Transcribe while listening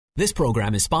This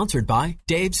program is sponsored by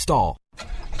Dave Stahl.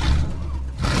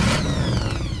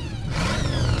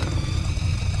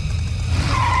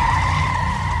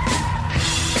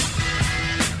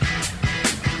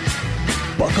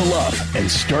 Buckle up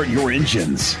and start your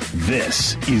engines.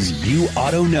 This is You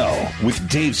Auto Know with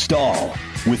Dave Stahl.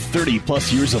 With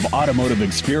 30-plus years of automotive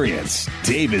experience,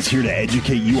 Dave is here to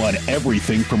educate you on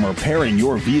everything from repairing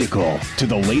your vehicle to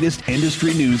the latest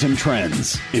industry news and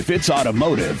trends. If it's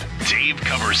automotive, Dave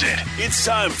covers it. It's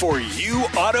time for You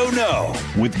Auto Know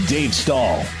with Dave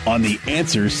Stahl on The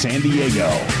Answer San Diego.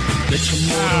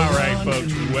 All right,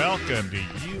 folks, welcome to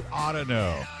You Auto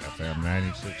Know, FM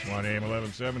 96.1 AM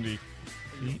 1170.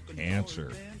 The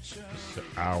Answer. This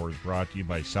hour is brought to you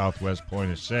by Southwest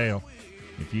Point of Sale.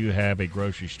 If you have a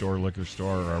grocery store, liquor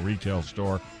store, or a retail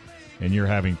store, and you're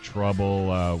having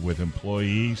trouble with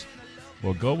employees,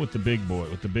 well, go with the big boy.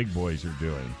 What the big boys are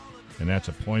doing, and that's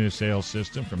a point of sale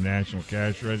system from National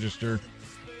Cash Register,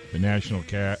 the National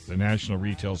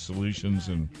Retail Solutions,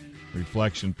 and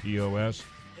Reflection POS.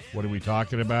 What are we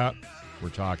talking about? We're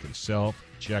talking self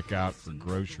checkout for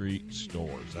grocery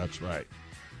stores. That's right,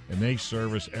 and they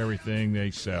service everything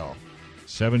they sell,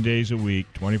 7 days a week,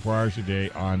 24 hours a day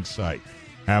on site.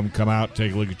 Have them come out,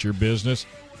 take a look at your business,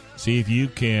 see if you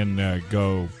can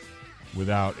go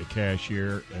without a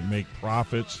cashier and make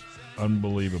profits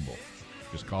unbelievable.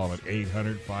 Just call them at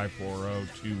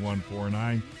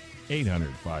 800-540-2149,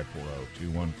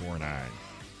 800-540-2149.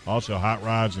 Also, hot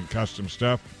rods and custom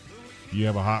stuff. If you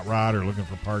have a hot rod or looking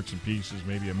for parts and pieces,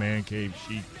 maybe a man cave,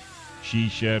 she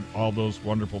shed, all those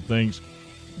wonderful things,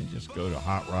 and just go to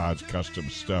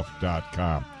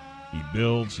hotrodscustomstuff.com. He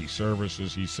builds, he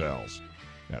services, he sells.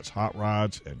 That's Hot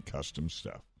Rods and Custom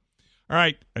Stuff. All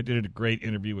right, I did a great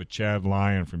interview with Chad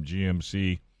Lyon from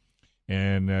GMC,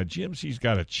 and GMC's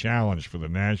got a challenge for the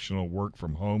National Work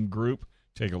From Home Group.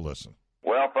 Take a listen.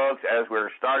 Well, folks, as we're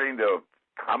starting to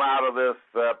come out of this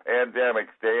pandemic,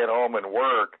 stay at home and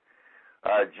work,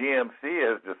 GMC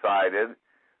has decided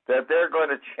that they're going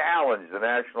to challenge the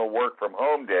National Work From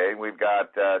Home Day. We've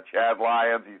got Chad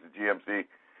Lyons. He's the GMC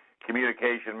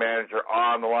Communication Manager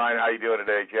on the line. How you doing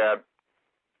today, Chad?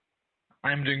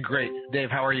 I'm doing great.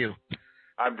 Dave, how are you?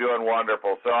 I'm doing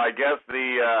wonderful. So I guess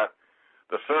the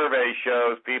survey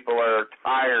shows people are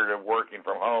tired of working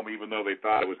from home, even though they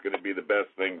thought it was going to be the best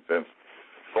thing since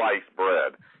sliced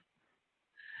bread.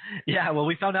 Yeah, well,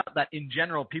 we found out that in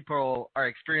general, people are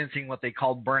experiencing what they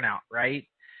call burnout, right?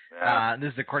 Yeah.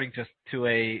 This is according to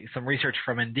some research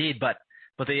from Indeed, but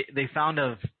they found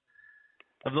of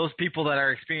those people that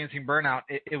are experiencing burnout,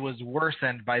 it was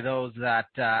worsened by those that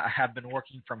have been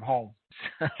working from home.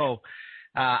 So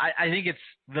I think it's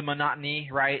the monotony,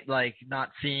 right? Like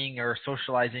not seeing or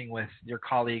socializing with your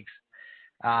colleagues.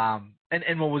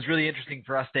 And what was really interesting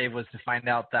for us, Dave, was to find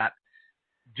out that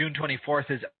June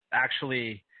 24th is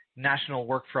actually National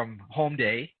Work From Home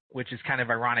Day, which is kind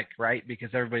of ironic, right? Because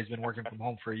everybody's been working from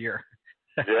home for a year.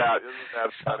 Yeah, isn't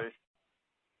that funny?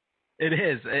 It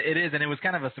is, and it was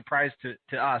kind of a surprise to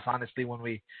us, honestly, when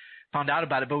we found out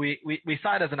about it. But we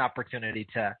saw it as an opportunity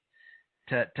to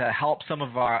help some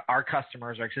of our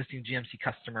customers, our existing GMC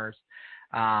customers,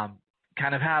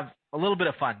 kind of have a little bit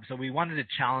of fun. So we wanted to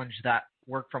challenge that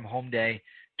Work From Home Day,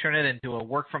 turn it into a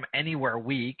Work From Anywhere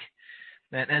week.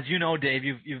 And as you know, Dave,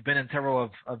 you've been in several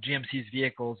of GMC's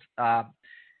vehicles.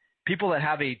 People that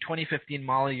have a 2015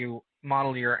 model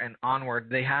year and onward,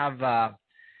 they have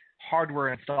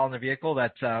hardware installed in the vehicle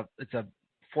it's a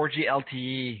 4G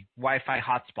LTE Wi-Fi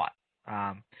hotspot.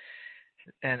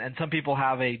 And some people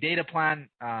have a data plan.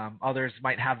 Others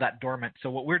might have that dormant. So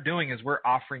what we're doing is we're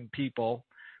offering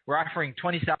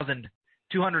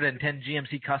 20,210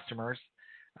 GMC customers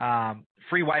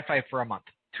free Wi-Fi for a month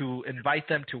to invite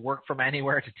them to work from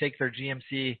anywhere, to take their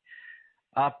GMC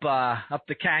up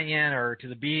the canyon or to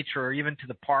the beach or even to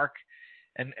the park,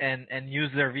 and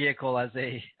use their vehicle as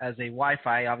a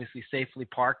Wi-Fi, obviously safely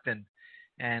parked, and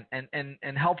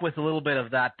help with a little bit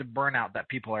of the burnout that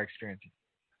people are experiencing.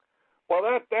 Well,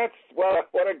 that's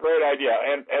what a great idea,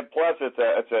 and plus it's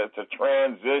a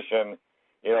transition,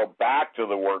 back to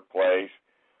the workplace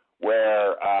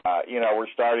where we're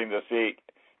starting to see,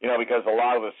 because a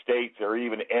lot of the states are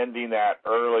even ending that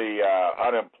early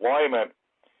unemployment.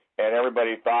 And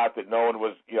everybody thought that no one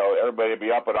was, everybody would be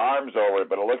up in arms over it.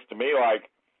 But it looks to me like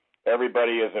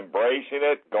everybody is embracing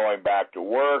it, going back to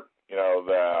work.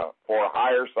 The for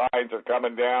hire signs are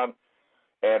coming down.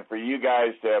 And for you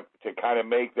guys to kind of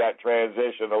make that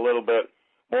transition a little bit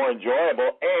more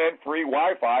enjoyable and free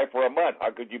Wi-Fi for a month. How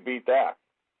could you beat that?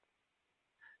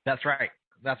 That's right.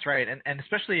 And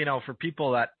especially, for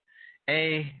people that,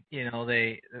 they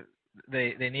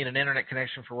they need an internet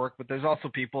connection for work, but there's also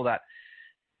people that,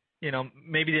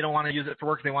 maybe they don't want to use it for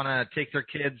work. They want to take their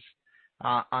kids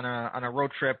on a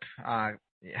road trip,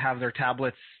 have their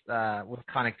tablets with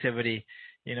connectivity.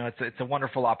 It's a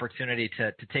wonderful opportunity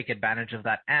to take advantage of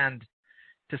that. And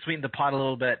to sweeten the pot a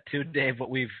little bit too, Dave, what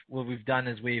we've done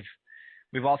is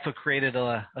we've also created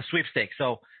a sweepstakes.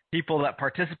 So people that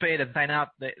participate and sign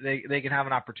up, they can have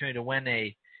an opportunity to win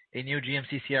a new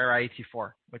GMC Sierra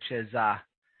AT4, which is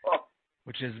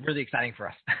really exciting for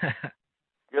us.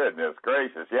 Goodness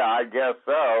gracious. Yeah, I guess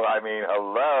so. I mean,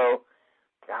 hello.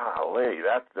 Golly,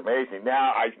 that's amazing.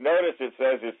 Now, I noticed it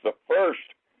says it's the first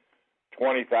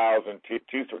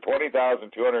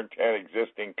 20,210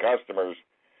 existing customers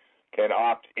can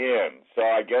opt in. So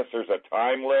I guess there's a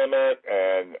time limit,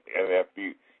 and if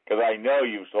you, because I know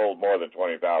you've sold more than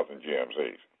 20,000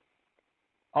 GMCs.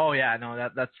 Oh yeah, no,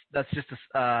 that's just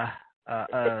a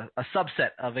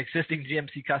subset of existing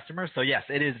GMC customers. So yes,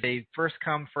 it is a first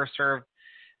come, first serve.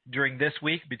 During this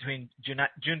week, between June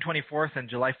 24th and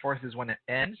July 4th is when it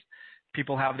ends.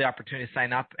 People have the opportunity to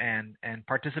sign up and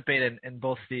participate in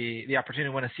both the opportunity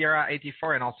to win a Sierra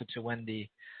AT4 and also to win the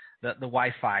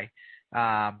Wi-Fi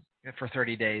for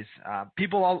 30 days.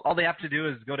 People, all they have to do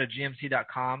is go to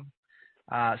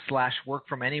gmc.com/work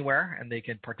from anywhere, and they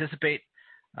can participate.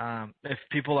 If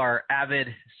people are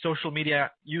avid social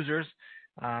media users,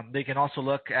 they can also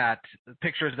look at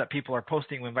pictures that people are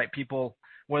posting. We invite people,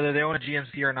 whether they own a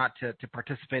GMC or not, to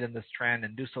participate in this trend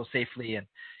and do so safely and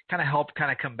kind of help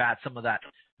combat some of that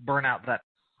burnout that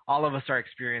all of us are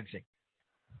experiencing.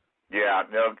 Yeah,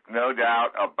 no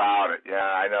doubt about it. Yeah,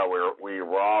 I know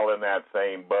we're all in that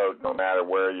same boat, no matter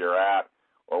where you're at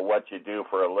or what you do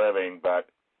for a living. But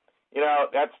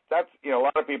that's a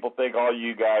lot of people think all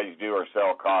you guys do are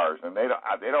sell cars, and they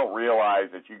don't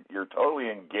realize that you're totally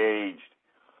engaged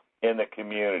in the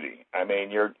community. I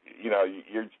mean, you're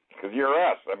because you're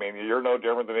us. I mean, you're no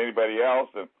different than anybody else,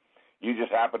 and you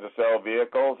just happen to sell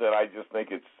vehicles. And I just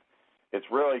think it's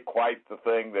really quite the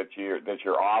thing that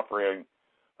you're offering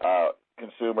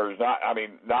consumers.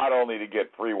 Not only to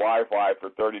get free Wi-Fi for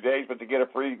 30 days, but to get a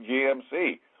free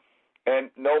GMC,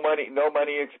 and no money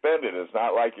expended. It's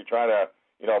not like you're trying to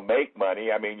make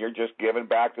money. I mean, you're just giving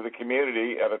back to the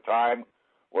community at a time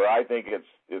where I think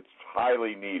it's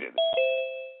highly needed.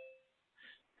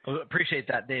 Appreciate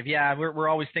that, Dave. Yeah, we're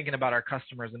always thinking about our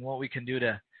customers and what we can do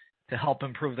to help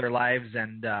improve their lives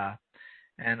and at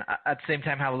the same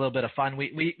time have a little bit of fun.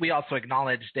 We also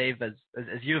acknowledge, Dave, as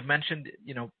you've mentioned,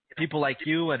 people like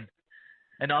you and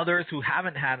others who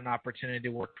haven't had an opportunity to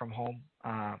work from home,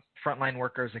 frontline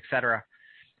workers, etc.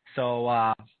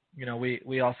 So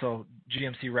we also,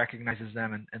 GMC recognizes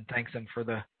them and thanks them for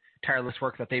the tireless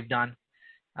work that they've done.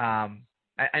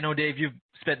 I know, Dave, you've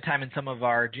spent time in some of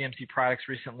our GMC products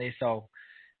recently, so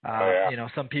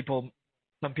some people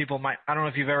might. I don't know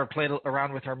if you've ever played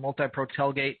around with our Multi-Pro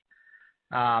tailgate,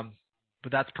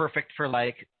 but that's perfect for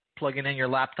like plugging in your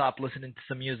laptop, listening to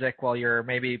some music while you're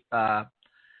maybe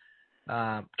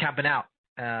camping out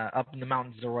up in the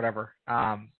mountains or whatever.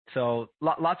 So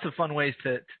lots of fun ways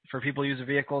for people to use the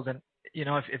vehicles, and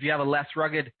if you have a less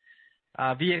rugged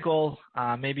vehicle,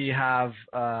 maybe you have.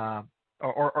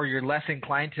 Or you're less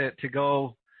inclined to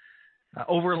go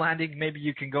overlanding, maybe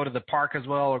you can go to the park as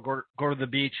well, or go to the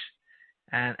beach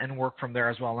and work from there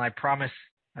as well. And I promise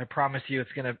you,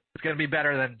 it's gonna be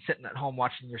better than sitting at home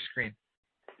watching your screen.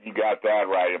 You got that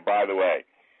right. And by the way,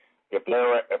 if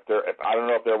I don't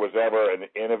know if there was ever an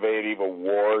innovative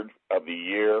award of the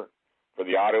year for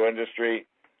the auto industry,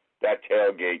 that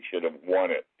tailgate should have won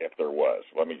it if there was.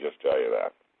 Let me just tell you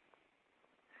that.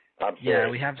 I'm serious. Yeah,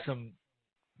 we have some.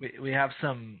 We have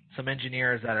some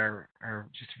engineers that are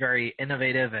just very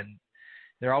innovative, and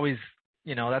they're always,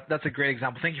 that's a great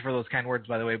example. Thank you for those kind words,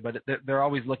 by the way. But they're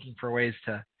always looking for ways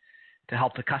to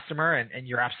help the customer, and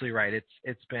you're absolutely right.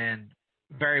 It's been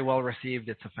very well received.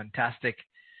 It's a fantastic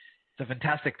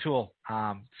tool.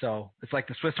 So it's like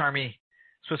the Swiss Army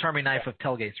knife of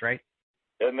tailgates, right?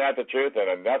 Isn't that the truth?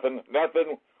 And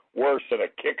nothing worse than a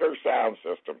kicker sound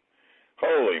system.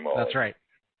 Holy moly! That's right.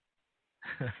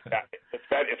 Yeah,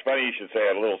 it's funny you should say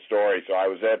a little story. So I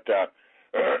was at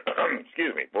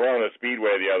Verona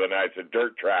Speedway the other night. It's a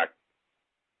dirt track,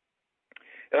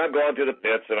 and I'm going through the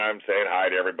pits and I'm saying hi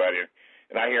to everybody,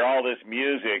 and I hear all this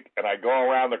music, and I go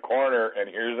around the corner and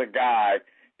here's a guy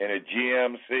in a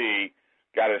GMC,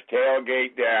 got his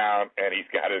tailgate down, and he's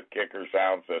got his kicker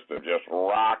sound system just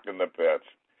rocking the pits.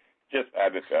 Just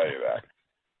had to tell you that.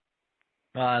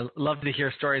 Love to hear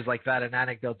stories like that and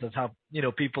anecdotes of how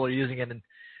people are using it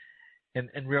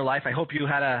in real life. I hope you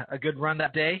had a good run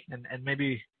that day and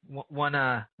maybe won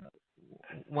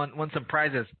some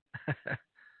prizes.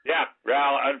 Yeah,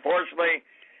 well, unfortunately,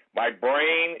 my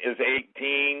brain is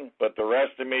 18, but the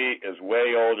rest of me is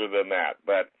way older than that.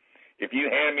 But if you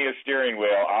hand me a steering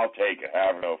wheel, I'll take it.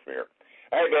 Have no fear.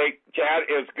 Hey, Chad,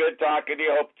 it was good talking to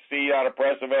you. Hope to see you on a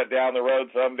press event down the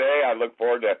road someday. I look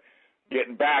forward to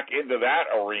getting back into that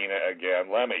arena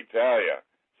again, let me tell you.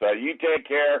 So you take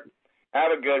care.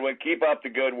 Have a good one. Keep up the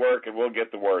good work, and we'll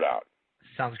get the word out.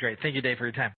 Sounds great. Thank you, Dave, for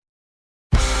your time.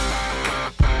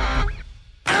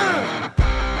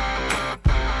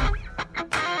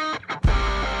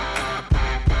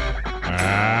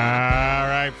 All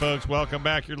right, folks, welcome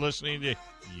back. You're listening to You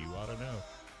Ought to Know,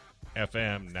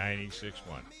 FM 96.1,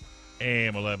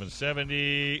 AM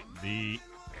 1170, The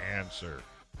Answer.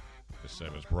 This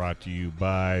segment is brought to you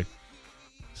by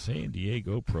San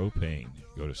Diego Propane.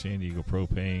 Go to San Diego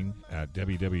Propane at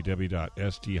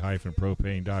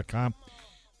www.st-propane.com.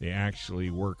 They actually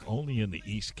work only in the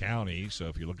East County, so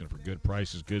if you're looking for good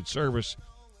prices, good service,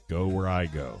 go where I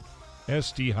go,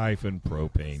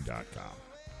 st-propane.com.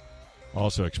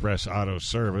 Also, Express Auto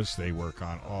Service. They work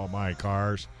on all my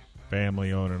cars,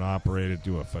 family-owned and operated,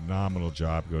 do a phenomenal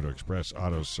job. Go to Express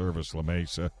Auto Service La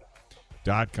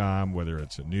Mesa.com, whether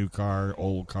it's a new car,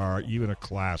 old car, even a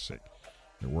classic.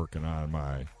 They're working on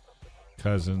my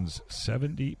cousin's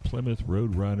 70 Plymouth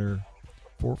Roadrunner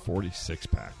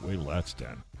 446-pack. Wait till that's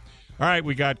done. All right,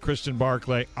 we got Kristen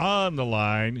Barclay on the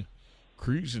line,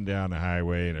 cruising down the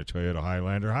highway in a Toyota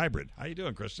Highlander hybrid. How you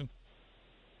doing, Kristen?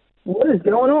 What is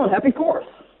going on? Happy 4th.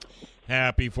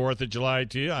 Happy 4th of July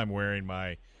to you. I'm wearing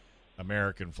my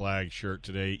American flag shirt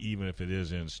today, even if it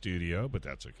is in studio, but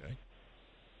that's okay.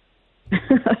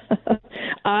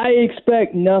 I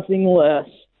expect nothing less.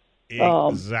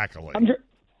 Exactly.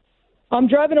 I'm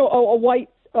driving a white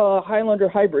Highlander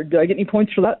hybrid. Do I get any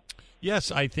points for that?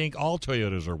 Yes, I think all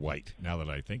Toyotas are white, now that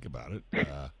I think about it.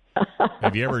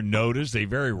 Have you ever noticed? They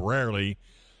very rarely,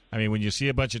 I mean, when you see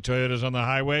a bunch of Toyotas on the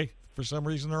highway, for some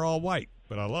reason they're all white,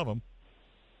 but I love them.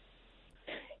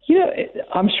 You know,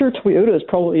 I'm sure Toyota is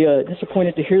probably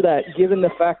disappointed to hear that, given the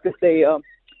fact that they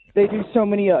do so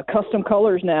many custom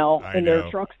colors now in their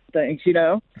trucks and things, you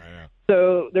know? I know.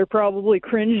 So they're probably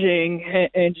cringing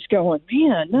and just going,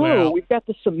 man, no, we've got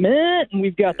the cement and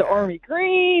we've got the Army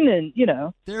green and, you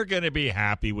know. They're going to be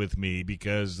happy with me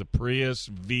because the Prius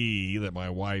V that my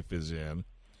wife is in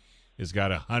has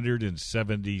got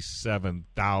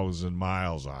 177,000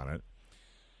 miles on it.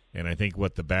 And I think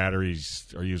the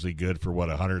batteries are usually good for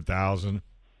 100,000.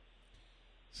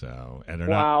 So, and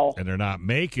they're not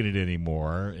making it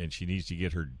anymore, and she needs to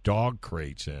get her dog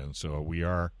crates in. So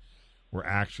we're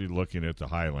actually looking at the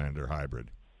Highlander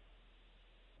hybrid.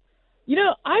 You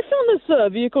know, I found this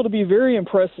vehicle to be very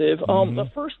impressive. The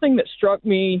first thing that struck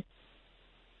me,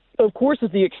 of course,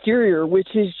 is the exterior,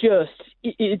 which is just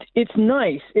it's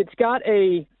nice. It's got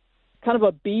a kind of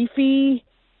a beefy,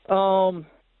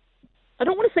 I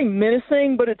don't want to say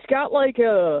menacing, but it's got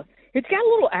a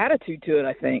little attitude to it,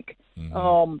 I think.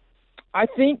 Mm-hmm. I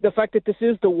think the fact that this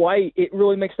is the white, it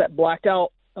really makes that blacked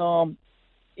out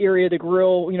area, the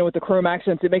grill, you know, with the chrome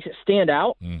accents, it makes it stand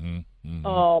out. Mm-hmm.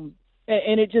 Mm-hmm.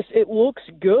 And it looks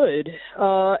good.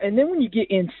 And then when you get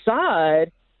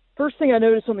inside, first thing I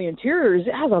noticed on the interior is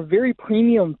it has a very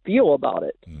premium feel about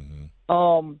it. Mm-hmm.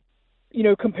 You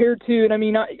know, compared to, and I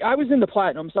mean, I was in the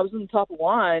Platinum, so I was in the top of the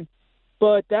line,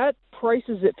 but that price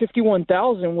is at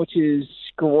 $51,000, which is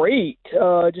great,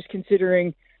 just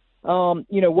considering,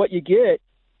 you know, what you get.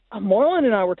 Marlon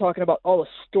and I were talking about all the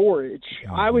storage.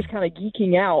 Mm-hmm. I was kind of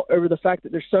geeking out over the fact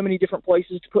that there's so many different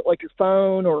places to put, like, your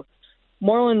phone. Or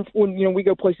Marlon, when, you know, we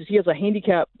go places, he has a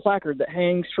handicap placard that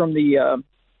hangs from the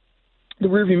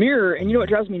rearview mirror. And, you know, what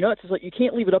drives me nuts is, like, you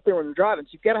can't leave it up there when you're driving, so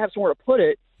you've got to have somewhere to put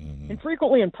it. Mm-hmm. And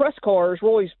frequently in press cars, we're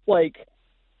always, like,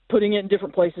 putting it in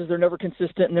different places. They're never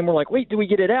consistent. And then we're like, wait, do we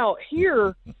get it out?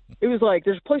 Here, it was like,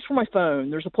 there's a place for my phone.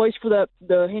 There's a place for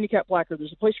the handicap placard.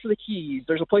 There's a place for the keys.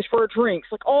 There's a place for our drinks.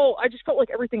 Like, I just felt like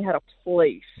everything had a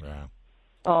place. Yeah.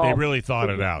 They really thought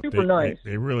it out. Super nice.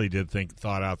 They really did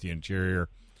thought out the interior.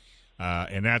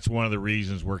 And that's one of the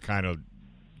reasons we're kind of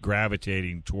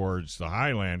gravitating towards the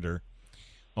Highlander,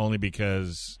 only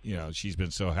because, you know, she's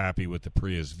been so happy with the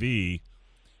Prius V,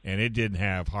 and it didn't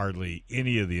have hardly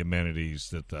any of the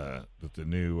amenities that the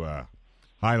new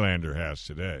Highlander has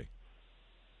today.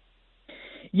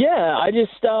 Yeah,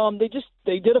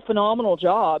 they did a phenomenal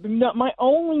job. I mean, my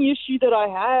only issue that I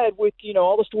had with, you know,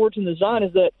 all the storage and design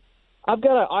is that I've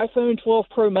got an iPhone 12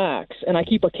 Pro Max, and I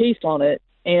keep a case on it.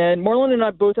 And Marlon and I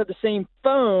both have the same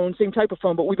phone, same type of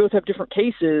phone, but we both have different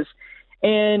cases.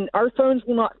 And our phones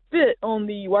will not fit on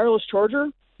the wireless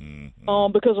charger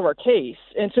because of our case.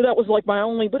 And so that was like my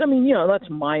only, but I mean, you know, that's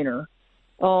minor.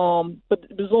 But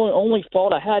it was the only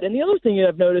fault I had. And the other thing that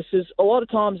I've noticed is a lot of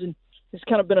times, and it's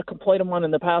kind of been a complaint of mine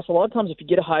in the past, a lot of times if you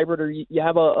get a hybrid or you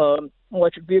have a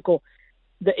electric vehicle,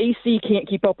 the AC can't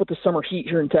keep up with the summer heat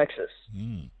here in Texas.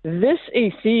 This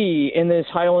AC in this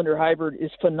Highlander hybrid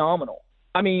is phenomenal.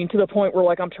 I mean, to the point where,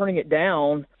 like, I'm turning it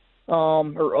down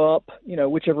or up,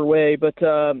 whichever way. But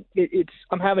I'm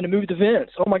having to move the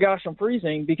vents. Oh, my gosh, I'm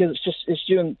freezing because it's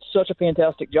doing such a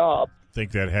fantastic job.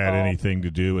 Think that had anything to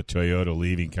do with Toyota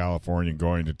leaving California and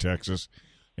going to Texas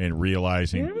and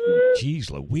realizing,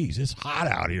 geez Louise, it's hot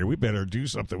out here. We better do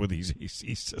something with these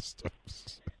AC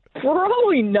systems.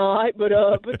 Probably not, but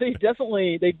they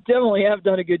definitely have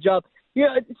done a good job.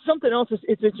 Yeah, something else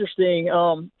it's interesting.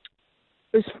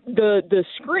 The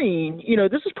screen,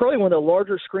 this is probably one of the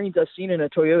larger screens I've seen in a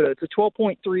Toyota. It's a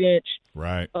 12.3 inch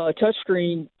touch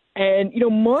screen, and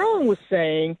Marlon was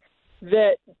saying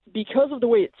that because of the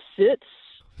way it sits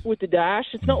with the dash,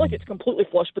 it's not like it's completely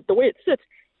flush, but the way it sits,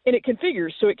 and it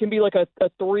configures so it can be like a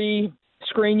 3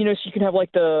 screen, so you can have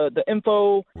like the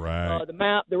info, the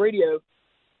map, the radio.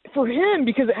 For him,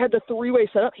 because it had the 3-way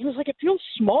setup, he was like, it feels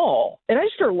small. And I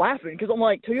just started laughing because I'm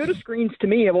like, Toyota screens to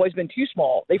me have always been too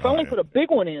small. They finally put a big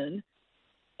one in,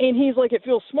 and he's like, it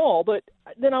feels small. But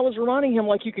then I was reminding him,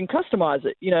 like, you can customize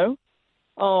it,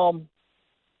 So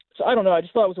I don't know. I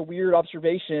just thought it was a weird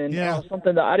observation. Yeah.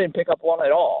 Something that I didn't pick up on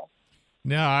at all.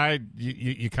 No,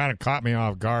 you kind of caught me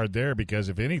off guard there because,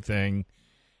 if anything,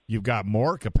 you've got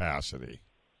more capacity.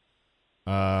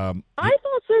 I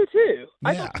thought so too.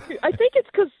 Yeah. I think it's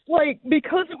because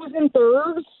it was in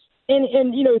thirds and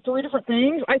 3 different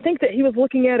things. I think that he was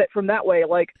looking at it from that way,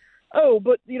 like, oh,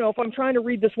 but if I'm trying to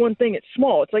read this one thing, it's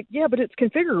small. It's like, yeah, but it's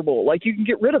configurable. Like, you can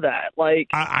get rid of that. Like,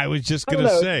 I was just going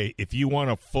to say, if you want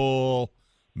a full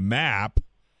map,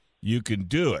 you can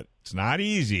do it. It's not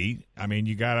easy. I mean,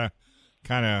 you got to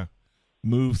kind of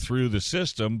move through the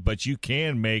system, but you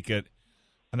can make it.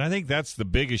 And I think that's the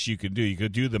biggest you can do. You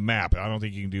could do the map. I don't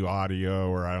think you can do audio,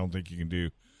 or I don't think you can do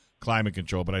climate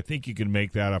control, but I think you can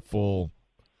make that a full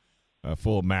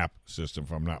map system,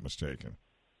 if I'm not mistaken.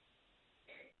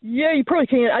 Yeah, you probably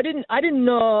can.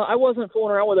 I wasn't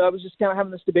fooling around with it. I was just kind of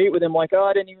having this debate with him, like,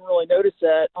 I didn't even really notice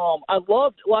that. I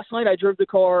loved, last night I drove the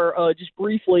car just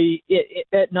briefly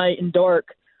at night in dark,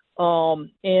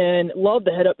 and loved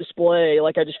the head-up display.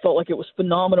 Like, I just felt like it was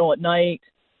phenomenal at night.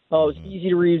 It was easy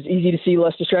to read, easy to see,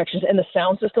 less distractions. And the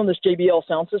sound system, this JBL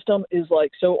sound system, is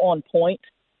like so on point.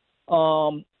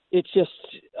 It's just,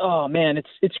 oh man,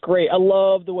 it's great. I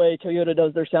love the way Toyota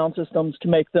does their sound systems to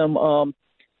make them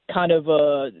kind of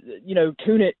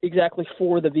tune it exactly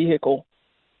for the vehicle.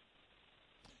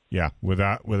 Yeah,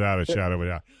 without a shadow of a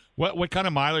doubt. What kind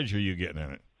of mileage are you getting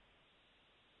in it?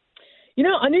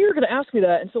 I knew you were going to ask me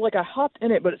that, and so I hopped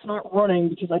in it, but it's not running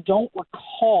because I don't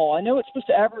recall. I know it's supposed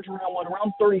to average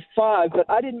around 35, but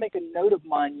I didn't make a note of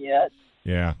mine yet.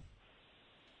 Yeah,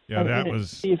 that was.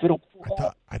 See if it'll.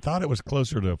 I thought it was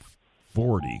closer to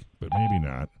 40, but maybe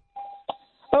not.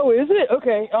 Oh, is it?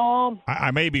 Okay.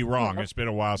 I may be wrong. It's been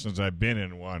a while since I've been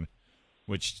in one,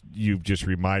 which you've just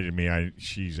reminded me.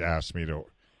 She's asked me to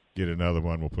get another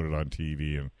one. We'll put it on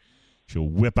TV, and she'll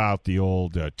whip out the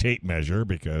old tape measure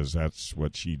because that's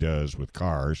what she does with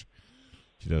cars.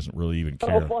 She doesn't really even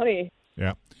care. Oh, funny.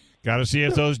 Yeah. Got to see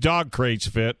if those dog crates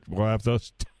fit. We'll have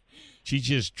those. She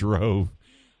just drove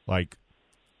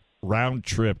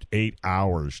round-tripped 8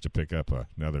 hours to pick up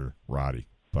another Roddy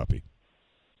puppy.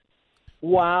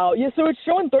 Wow. Yeah, so it's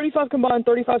showing 35 combined,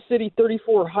 35 city,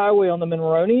 34 highway on the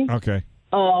Monroney. Okay.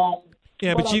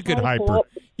 Yeah, but you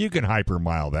can hyper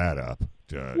mile that up.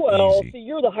 Well, easy. see,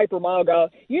 you're the hyper mile guy.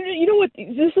 You know what?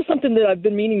 This is something that I've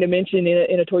been meaning to mention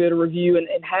in a Toyota review and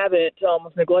haven't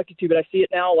neglected to, but I see it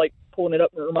now, pulling it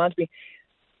up, and it reminds me.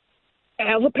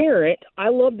 As a parent, I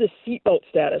love the seatbelt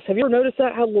status. Have you ever noticed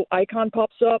that? How a little icon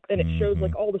pops up and it shows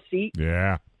all the seats?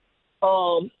 Yeah.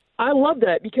 I love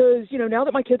that because, now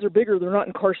that my kids are bigger, they're not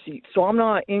in car seats. So I'm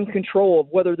not in control of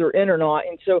whether they're in or not.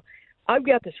 And so I've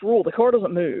got this rule. The car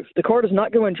doesn't move. The car does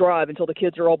not go and drive until the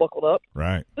kids are all buckled up.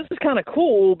 Right. This is kind of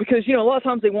cool because, a lot of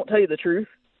times they won't tell you the truth.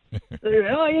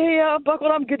 They're, oh, yeah, I'm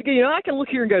buckled. I'm good to go. I can look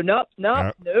here and go, nope.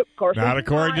 Car's not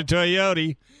according to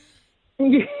Toyota.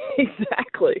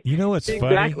 Exactly. You know what's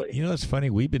funny? You know what's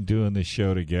funny? We've been doing this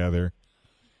show together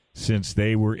since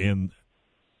they were in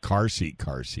car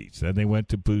seats. Then they went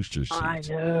to booster seats. I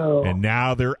know. And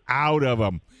now they're out of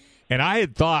them. And I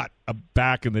had thought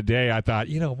back in the day,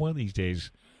 one of these days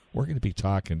we're going to be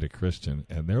talking to Kristen,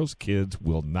 and those kids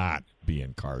will not be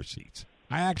in car seats.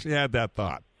 I actually had that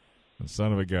thought. And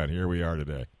son of a gun, here we are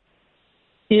today.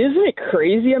 Isn't it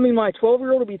crazy? I mean, my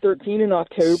 12-year-old will be 13 in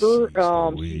October.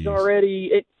 She's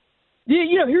already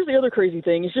Here's the other crazy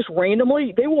thing. It's just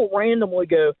they will randomly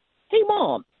go, "Hey,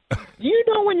 Mom, do you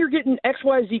know when you're getting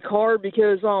XYZ car?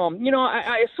 Because,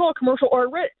 I saw a commercial, or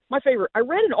I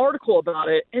read an article about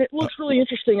it, and it looks really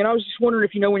interesting, and I was just wondering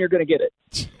if you know when you're going to get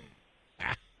it."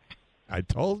 I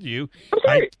told you. I'm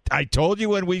sorry. I told you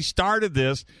when we started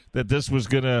this that this was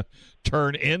going to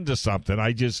turn into something.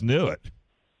 I just knew it.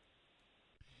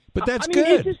 But that's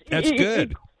good. That's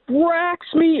good. It cracks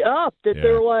me up that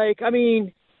they're like,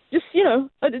 just,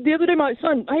 the other day my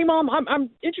son, "Hey, Mom, I'm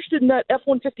interested in that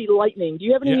F-150 Lightning. Do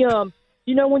you have any,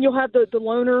 when you'll have the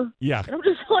loaner?" Yeah. And I'm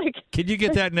just like, can you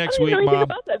get that next week, Mom? I don't know anything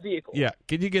about that vehicle. Yeah.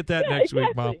 Can you get that next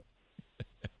week, Mom?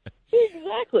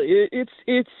 Exactly.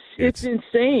 It's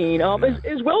insane.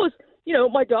 As well as,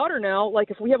 my daughter now, like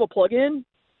if we have a plug-in,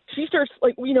 she starts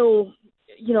like,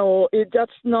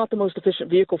 that's not the most efficient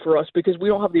vehicle for us because we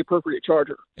don't have the appropriate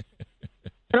charger.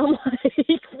 And I'm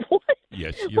like, what?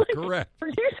 Yes, you're correct. Are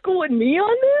you schooling me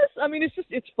on this?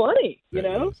 It's funny,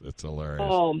 It's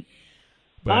hilarious.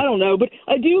 But, I don't know, but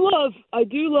I do love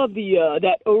the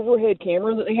that overhead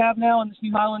camera that they have now in this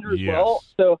new Highlander as well.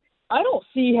 So I don't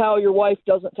see how your wife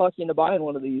doesn't talk you into buying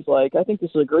one of these. Like, I think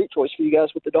this is a great choice for you guys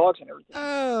with the dogs and everything.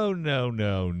 Oh,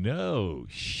 no.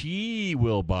 She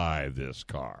will buy this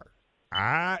car.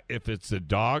 If it's the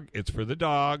dog, it's for the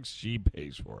dogs. She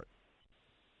pays for it.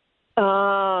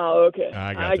 Okay.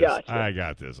 I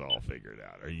got this all figured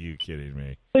out. Are you kidding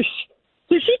me? So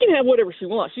she can have whatever she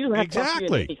wants. She doesn't have to talk you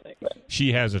into anything.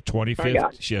 She has a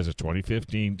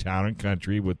 2015 Town and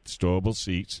Country with stowable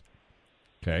seats.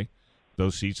 Okay.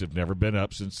 Those seats have never been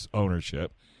up since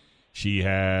ownership. She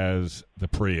has the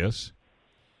Prius.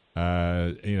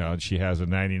 And she has a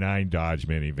 99 Dodge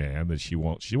minivan that she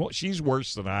won't. She's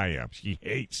worse than I am. She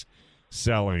hates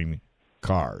selling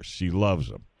cars. She loves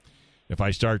them. If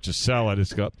I start to sell it,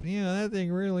 it's go, that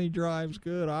thing really drives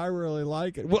good. I really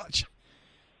like it. Well,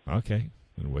 okay.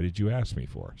 And what did you ask me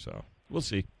for? So we'll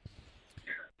see.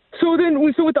 So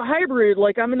with the hybrid,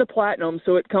 like I'm in the Platinum,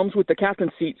 so it comes with the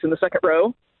captain seats in the second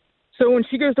row. So when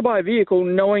she goes to buy a vehicle,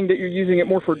 knowing that you're using it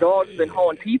more for dogs than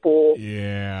hauling people,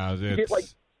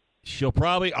 she'll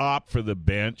probably opt for the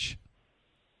bench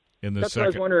in the that's second. What I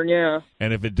was wondering, yeah.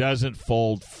 And if it doesn't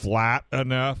fold flat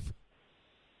enough,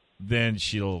 then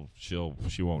she won't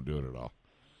do it at all,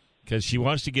 because she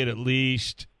wants to get at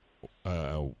least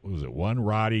one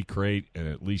Roddy crate and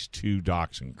at least 2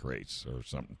 Dachshund crates or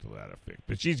something to that effect.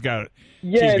 But she's got it.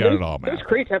 Yeah, she's got it all mapped. Those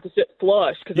crates have to sit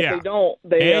flush because if they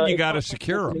don't, you got to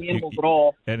secure them.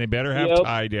 And they better have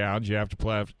tie downs. You have to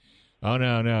play. Oh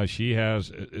no, she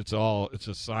has. It's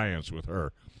a science with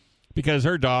her, because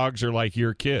her dogs are like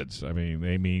your kids. I mean,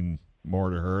 they mean more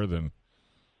to her than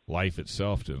life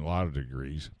itself to a lot of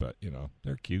degrees, but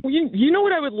they're cute. Well, you know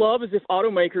what I would love is if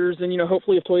automakers, and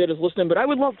hopefully if Toyota's listening, but I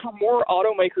would love for more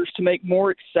automakers to make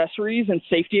more accessories and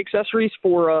safety accessories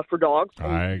for dogs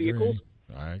and vehicles.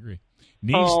 I agree.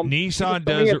 Nissan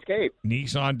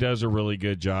does a really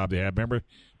good job.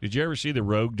 Did you ever see the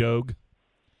Rogue Dog?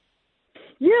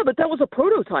 Yeah, but that was a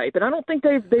prototype, and I don't think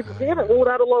they haven't rolled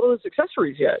out a lot of those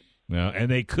accessories yet. No,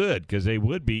 and they could, because they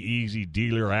would be easy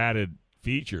dealer added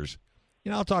features.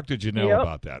 I'll talk to Janelle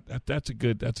about that. That's a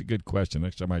good question.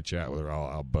 Next time I chat with her,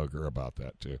 I'll bug her about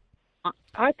that too.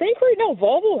 I think right now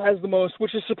Volvo has the most,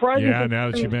 which is surprising. Yeah,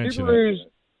 now that you mention it.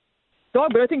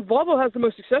 Dog, but I think Volvo has the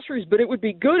most accessories. But it would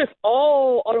be good if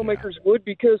all automakers would,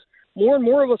 because more and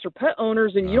more of us are pet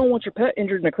owners, and you don't want your pet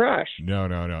injured in a crash. No.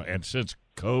 And since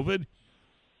COVID,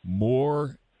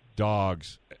 more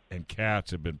dogs and cats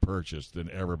have been purchased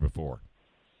than ever before.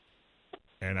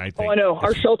 And I think I know.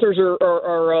 Our shelters are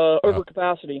over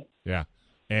capacity. Yeah.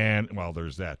 And,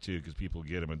 there's that, too, because people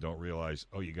get them and don't realize,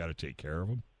 you got to take care of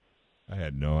them. I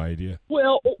had no idea.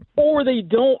 Well, or they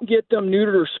don't get them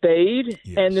neutered or spayed,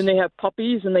 and then they have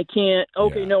puppies, and they can't,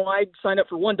 no, I signed up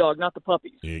for one dog, not the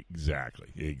puppies. Exactly.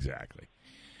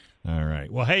 All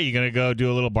right. Well, hey, you going to go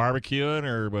do a little barbecuing,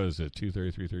 or what is it,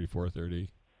 2:30, 3:30, 4:30?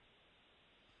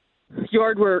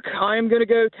 Yard work. I am going to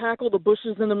go tackle the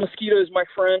bushes and the mosquitoes, my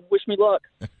friend. Wish me luck.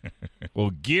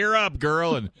 Well, gear up,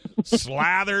 girl, and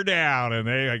slather down,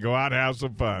 and go out and have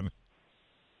some fun.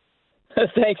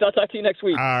 Thanks. I'll talk to you next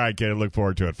week. All right, kid. Look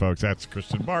forward to it, folks. That's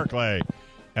Kristen Barclay,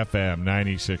 FM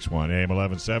 96.1, AM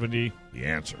 1170, The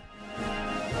Answer.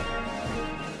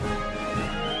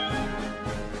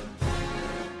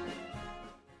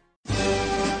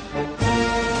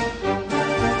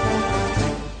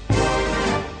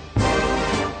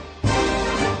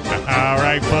 All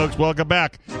right, folks, welcome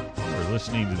back. We're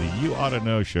listening to the You Ought to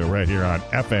Know show right here on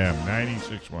FM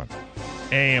 96.1,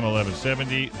 AM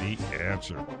 1170, The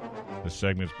Answer. This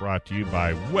segment is brought to you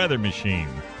by Weather Machine.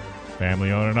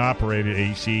 Family-owned and operated,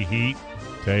 AC Heat.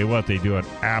 Tell you what, they do an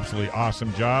absolutely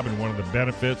awesome job, and one of the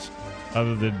benefits,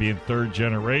 other than being third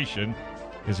generation,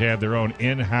 is they have their own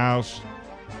in-house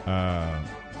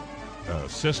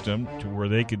system to where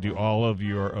they could do all of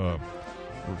your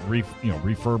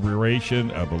refrigeration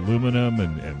of aluminum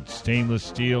and stainless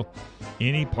steel.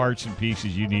 Any parts and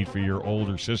pieces you need for your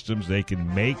older systems, they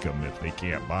can make them if they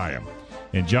can't buy them.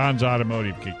 And John's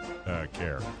Automotive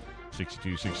Care,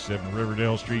 6267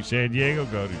 Riverdale Street, San Diego.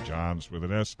 Go to John's with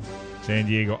an S, San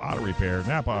Diego Auto Repair,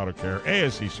 Napa Auto Care,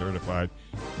 ASC certified.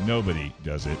 Nobody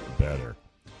does it better.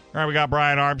 All right, we got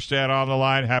Brian Armstead on the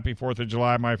line. Happy 4th of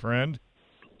July, my friend.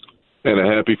 And a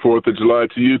happy 4th of July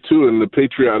to you, too. And the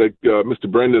patriotic, Mr.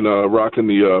 Brendan rocking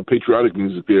the patriotic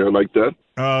music there. I like that.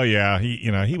 Oh, yeah.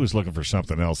 He was looking for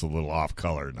something else a little off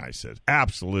color, and I said,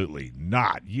 absolutely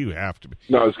not. You have to be.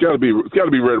 No, it's got to be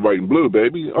red, white, and blue,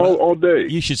 baby, all day.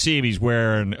 You should see him. He's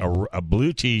wearing a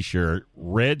blue T-shirt,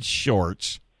 red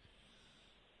shorts,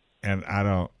 and I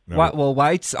don't know. Well,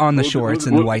 white's on the shorts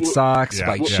and the white socks,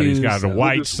 white shoes. He's got the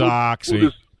white socks.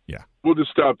 We'll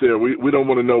just stop there. We don't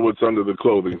want to know what's under the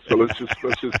clothing, so let's just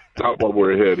stop while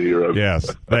we're ahead here.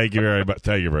 Yes, thank you very much.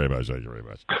 Thank you very much.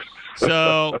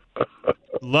 So,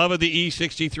 love of the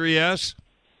E63S.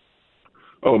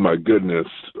 Oh my goodness!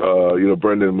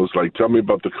 Brendan was like, "Tell me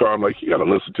about the car." I'm like, "You got to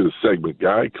listen to the segment,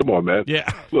 guy. Come on, man." Yeah.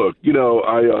 Look, I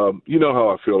how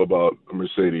I feel about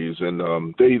Mercedes, and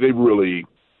they really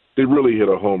hit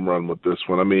a home run with this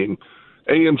one. I mean,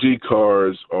 AMG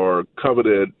cars are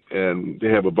coveted, and they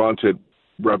have a vaunted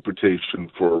reputation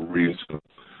for a reason.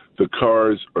 The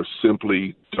cars are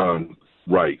simply done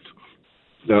right.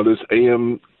 Now, this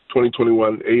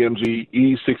 2021 AMG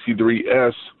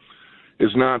E63S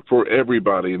is not for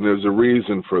everybody, and there's a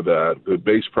reason for that. The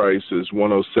base price is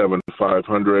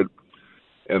 $107,500,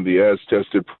 and the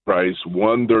as-tested price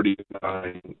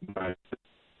 $139,900.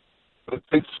 It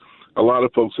takes a lot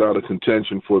of folks out of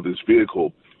contention for this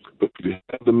vehicle. But if you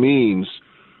have the means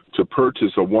to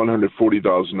purchase a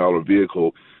 $140,000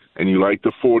 vehicle and you like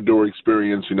the four-door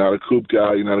experience, you're not a coupe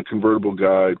guy, you're not a convertible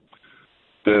guy,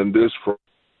 then this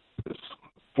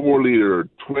 4-liter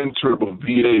twin-turbo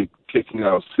V8 kicking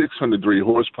out 603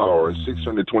 horsepower,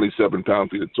 627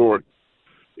 pound-feet of torque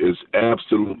is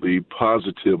absolutely,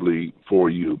 positively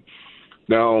for you.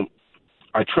 Now,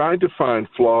 I tried to find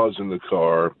flaws in the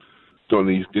car during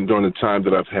the time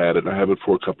that I've had it. I have it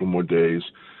for a couple more days.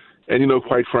 And,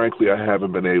 quite frankly, I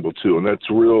haven't been able to. And that's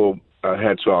real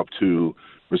hats off to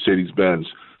Mercedes-Benz.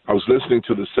 I was listening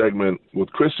to the segment with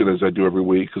Kristen, as I do every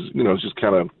week, because, it just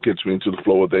kind of gets me into the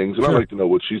flow of things. And I like to know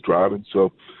what she's driving.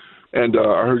 So, and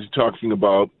I heard you talking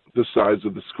about the size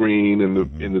of the screen and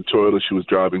the Toyota she was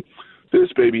driving.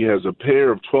 This baby has a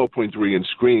pair of 12.3-inch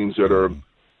screens that are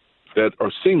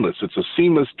seamless. It's a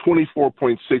seamless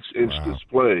 24.6-inch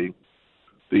display.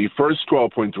 The first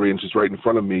 12.3 inches right in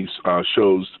front of me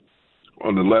shows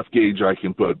on the left gauge I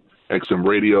can put XM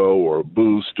radio or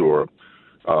boost or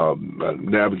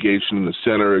navigation in the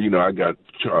center. I got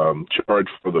charged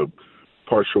for the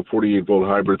partial 48-volt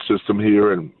hybrid system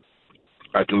here, and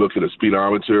I can look at a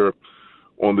speedometer.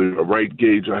 On the right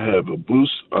gauge, I have a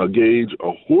boost gauge,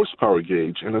 a horsepower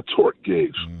gauge, and a torque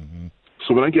gauge. Mm-hmm.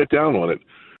 So when I get down on it,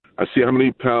 I see how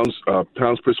many pounds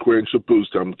per square inch of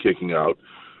boost I'm kicking out,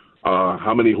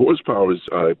 how many horsepower is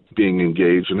being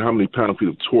engaged, and how many pound-feet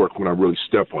of torque when I really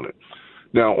step on it.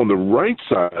 Now, on the right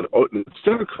side, the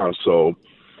center console,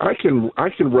 I can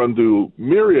run through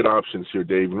myriad options here,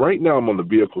 Dave. Right now, I'm on the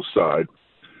vehicle side,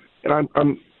 and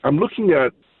I'm looking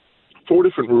at 4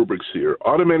 different rubrics here.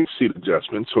 Automatic seat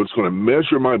adjustment, so it's going to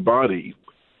measure my body,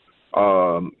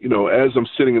 as I'm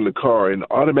sitting in the car, and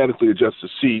automatically adjust the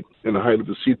seat and the height of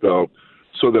the seatbelt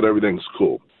so that everything's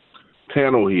cool.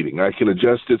 Panel heating, I can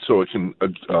adjust it so it can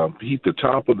heat the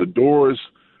top of the doors,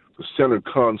 the center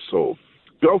console.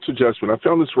 Belt adjustment, I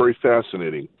found this very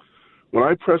fascinating. When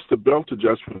I press the belt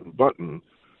adjustment button,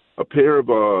 a pair of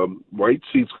white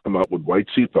seats come up with white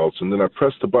seat belts, and then I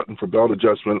press the button for belt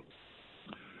adjustment,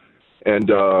 and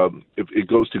if it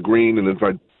goes to green, and if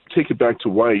I take it back to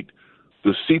white,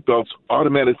 the seat belts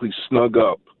automatically snug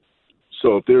up.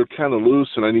 So if they're kind of loose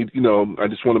and I need, I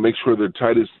just want to make sure they're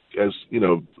tight as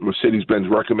Mercedes-Benz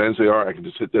recommends they are, I can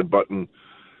just hit that button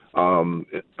and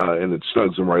it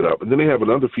snugs them right up. And then they have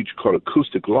another feature called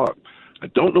acoustic lock. I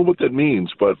don't know what that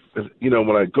means, but,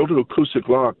 when I go to acoustic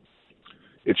lock,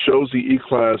 it shows the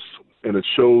E-Class and it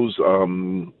shows,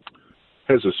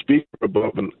 has a speaker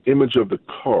above an image of the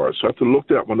car. So I have to look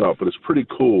that one up, but it's pretty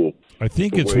cool. I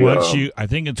think it's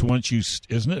once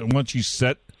you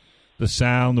set the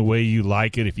sound the way you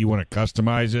like it, if you want to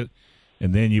customize it,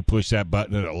 and then you push that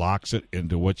button and it locks it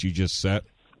into what you just set.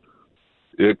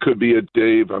 It could be a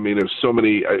Dave. I mean, there's so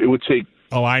many. It would take.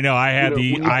 Oh, I know. I had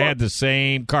had the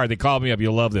same car. They called me up.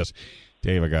 You'll love this,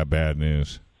 Dave. I got bad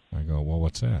news. I go, well,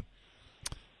 what's that?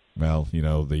 Well, the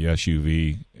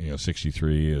SUV,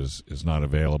 63 is not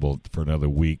available for another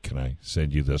week. Can I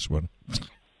send you this one?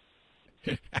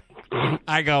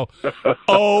 I go,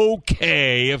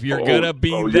 okay, if you're gonna be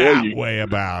that way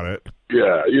about it.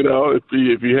 Yeah,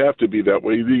 if you have to be that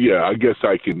way, yeah, I guess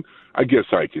I can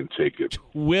take it.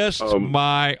 Twist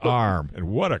my arm, and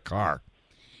what a car!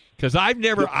 Because I'm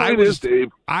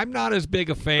not as big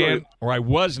a fan, or I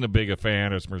wasn't a big a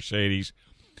fan as Mercedes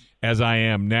as I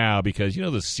am now, because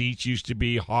the seats used to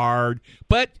be hard,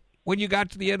 but when you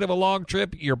got to the end of a long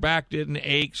trip, your back didn't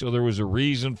ache, so there was a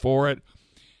reason for it.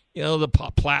 The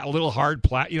little hard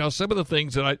some of the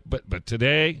things that but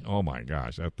today, oh my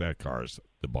gosh, that car is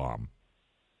the bomb.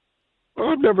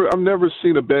 I've never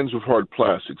seen a Benz with hard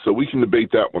plastic, so we can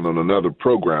debate that one on another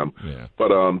program. Yeah. But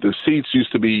the seats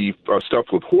used to be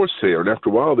stuffed with horsehair, and after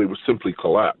a while they would simply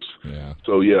collapse. Yeah.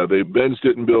 So yeah, Benz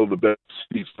didn't build the best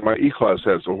seats. My E-Class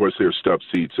has the horsehair stuffed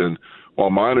seats, and while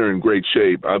mine are in great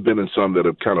shape, I've been in some that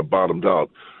have kind of bottomed out.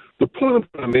 The point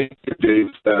I'm going to make here, Dave,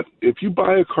 is that if you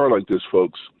buy a car like this,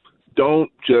 folks,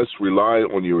 don't just rely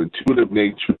on your intuitive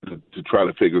nature to try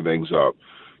to figure things out.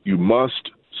 You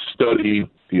must study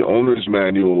the owner's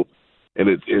manual. And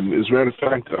as a matter of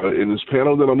fact, in this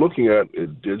panel that I'm looking at,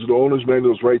 digital owner's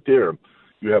manual is right there.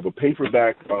 You have a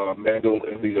paperback manual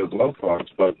in the glove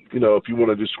box, but, if you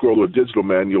want to just scroll to a digital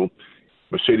manual,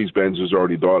 Mercedes-Benz has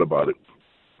already thought about it.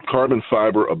 Carbon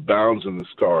fiber abounds in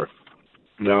this car.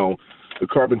 Now, the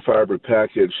carbon fiber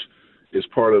package is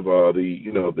part of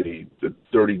the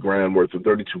 $30,000 worth of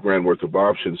 $32,000 worth of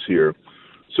options here.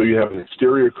 So you have an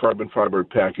exterior carbon fiber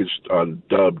package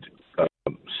dubbed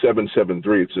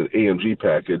 773. It's an AMG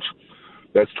package.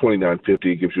 That's $2,950.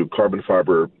 It gives you a carbon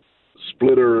fiber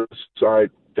splitter, side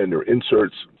fender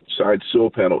inserts, side sill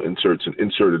panel inserts, and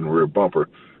inserted and rear bumper.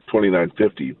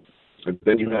 $2,950. And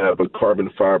then you have a carbon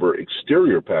fiber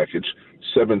exterior package,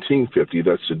 $1,750.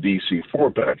 That's the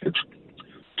DC4 package.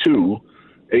 2.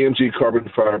 AMG carbon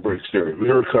fiber exterior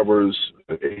mirror covers,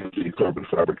 an AMG carbon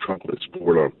fiber trunklet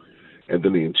sport on, and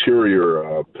then the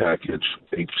interior package,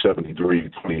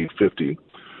 H73, $2,850.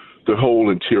 The whole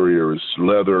interior is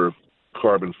leather,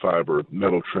 carbon fiber,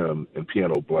 metal trim, and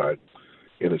piano black,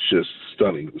 and it's just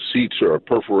stunning. The seats are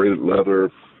perforated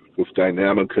leather with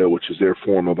Dynamica, which is their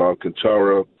form of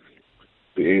Alcantara,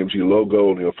 the AMG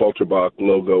logo and the Falterbach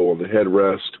logo on the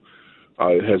headrest.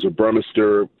 It has a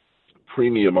Burmester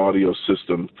premium audio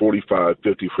system,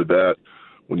 $4,550 for that.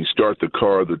 When you start the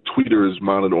car, the tweeter is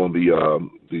mounted on the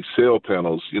sail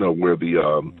panels, where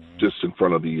the just in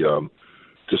front of the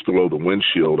just below the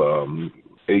windshield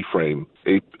A-frame,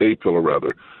 A-pillar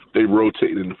rather. They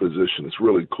rotate into position. It's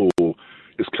really cool.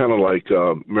 It's kind of like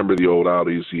remember the old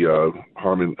Audis, the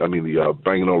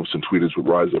Bang & Olufsen tweeters would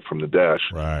rise up from the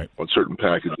dash on certain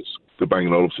packages. The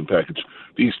Bang & Olufsen package,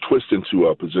 these twist into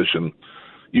a position.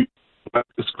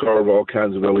 This car with all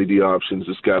kinds of LED options.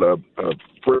 It's got a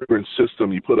fragrance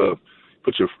system. You put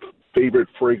your favorite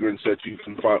fragrance that you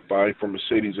can buy from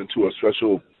Mercedes into a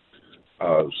special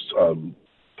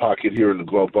pocket here in the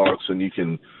glove box, and you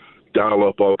can dial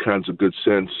up all kinds of good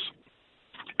scents.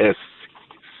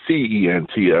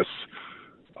 SCENTS.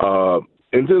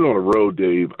 And then on the road,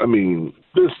 Dave,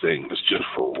 this thing is just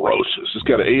ferocious. It's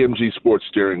got an AMG sports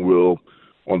steering wheel.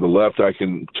 On the left, I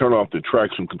can turn off the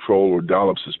traction control or dial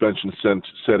up suspension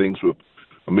settings with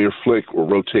a mere flick or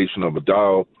rotation of a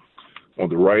dial. On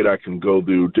the right, I can go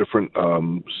through different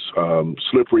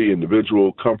slippery,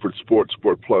 individual, comfort, sport,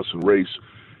 sport plus, and race.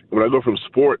 And when I go from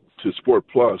sport to sport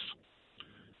plus,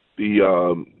 the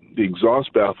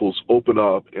exhaust baffles open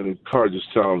up, and the car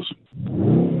just sounds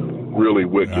really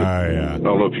wicked. Yeah. I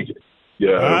don't know if you can.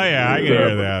 Yeah. Oh, yeah, I can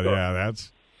hear that. Yeah,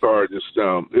 that's... Car it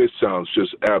sounds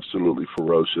just absolutely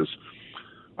ferocious.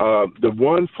 The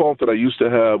one fault that I used to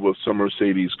have with some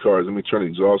Mercedes cars, let me turn the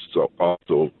exhaust off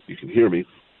so you can hear me.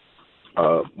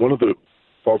 One of the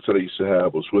faults that I used to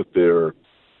have was with their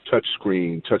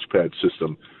touchscreen, touchpad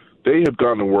system. They have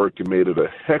gone to work and made it a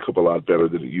heck of a lot better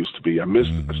than it used to be. I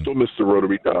still miss the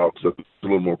rotary dial because it's a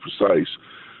little more precise.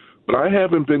 But I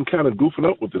haven't been kind of goofing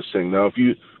up with this thing. Now, if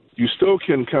you still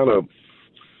can kind of,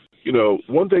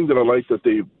 one thing that I like that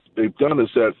they've done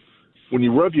is that when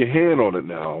you rub your hand on it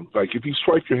now, like if you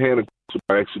swipe your hand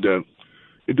by accident,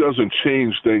 it doesn't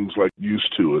change things like it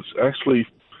used to. It actually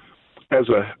has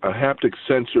a haptic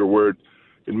sensor where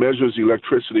it measures the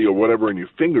electricity or whatever in your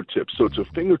fingertips. So it's a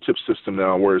fingertip system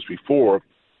now, whereas before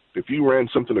if you ran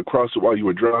something across it while you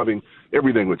were driving,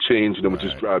 everything would change, and it would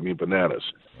just drive me bananas.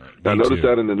 Now, I noticed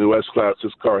that in the new S-Class,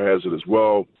 this car has it as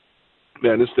well.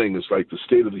 Man, this thing is like the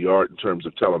state-of-the-art in terms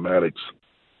of telematics.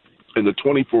 And the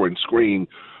 24-inch screen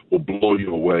will blow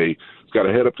you away. It's got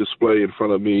a head-up display in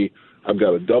front of me. I've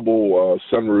got a double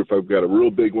sunroof. I've got a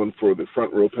real big one for the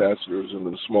front row passengers and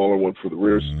then a smaller one for the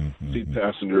rear seat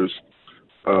passengers.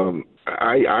 I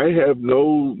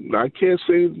can't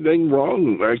say anything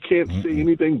wrong. I can't say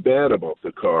anything bad about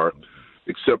the car,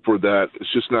 except for that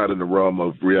it's just not in the realm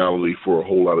of reality for a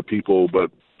whole lot of people.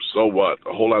 But so what?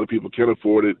 A whole lot of people can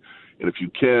afford it. And if you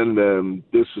can, then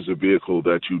this is a vehicle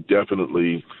that you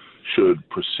definitely should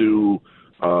pursue.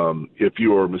 If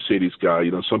you're a Mercedes guy,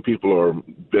 some people are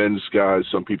Benz guys,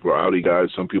 some people are Audi guys,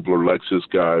 some people are Lexus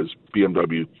guys,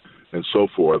 BMW, and so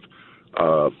forth.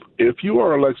 If you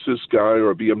are a Lexus guy or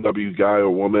a BMW guy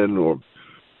or woman,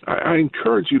 I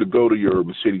encourage you to go to your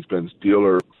Mercedes-Benz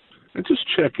dealer and just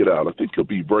check it out. I think you'll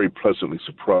be very pleasantly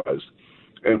surprised.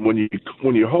 And when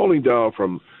you're hauling down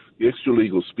from the extra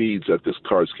legal speeds that this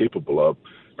car is capable of,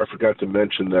 I forgot to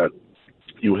mention that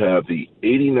you have the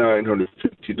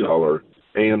 $8,950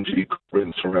 AMG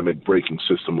carbon ceramic braking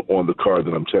system on the car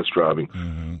that I'm test driving,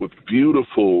 with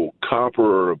beautiful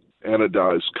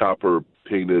anodized copper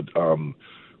painted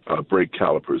brake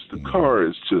calipers. The car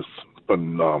is just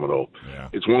phenomenal. Yeah.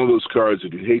 It's one of those cars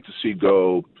that you hate to see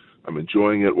go. I'm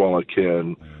enjoying it while I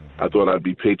can. I thought I'd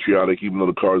be patriotic, even though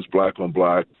the car is black on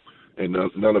black, and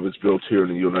none of it's built here in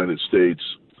the United States.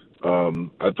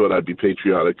 I thought I'd be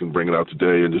patriotic and bring it out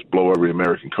today and just blow every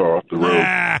American car off the road.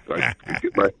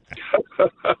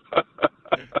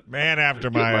 Man after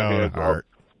my own heart.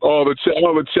 All the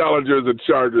Challengers and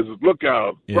Chargers, look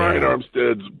out. Yeah. Brian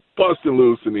Armstead's busting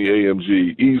loose in the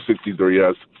AMG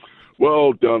E63S.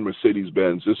 Well done,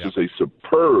 Mercedes-Benz. This is a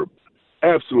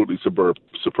absolutely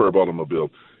superb automobile.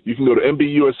 You can go to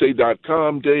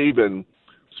MBUSA.com, Dave, and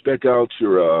spec out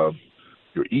your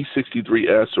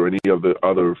E63S or any of the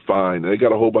other fine. They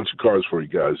got a whole bunch of cars for you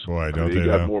guys. Boy, don't they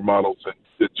got more models than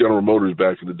General Motors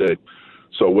back in the day.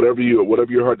 So whatever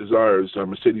your heart desires,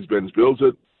 Mercedes-Benz builds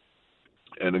it.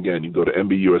 And again, you go to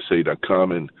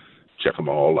MBUSA.com and check them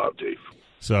all out, Dave.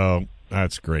 So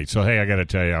that's great. So, hey, I got to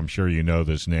tell you, I'm sure you know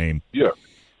this name. Yeah.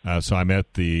 So I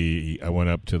went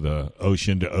up to the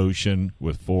Ocean to Ocean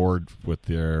with Ford with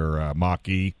their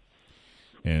Mach-E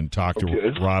and talked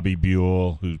to Robbie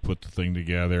Buell, who put the thing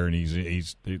together, and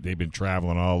they've been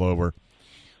traveling all over.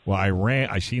 Well,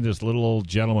 I seen this little old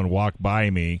gentleman walk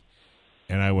by me,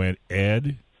 and I went,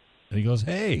 Ed? And he goes,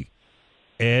 hey,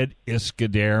 Ed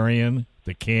Iskandarian,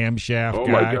 the camshaft guy. Oh,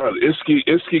 my God,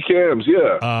 Iski Cams,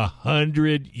 yeah.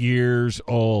 100 years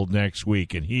old next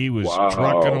week, and he was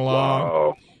trucking along.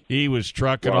 Wow. He was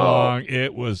trucking along.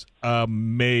 It was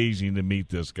amazing to meet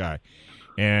this guy.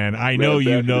 And I know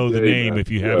you know the name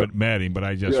if you haven't met him, but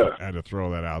I just had to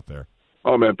throw that out there.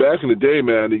 Oh, man, back in the day,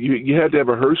 man, you had to have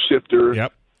a Hurst shifter.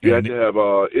 Yep. You had to have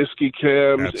Iski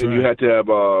Cams, and you had to have,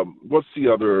 what's the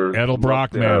other?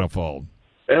 Edelbrock manifold.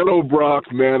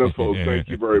 Edelbrock manifolds. Thank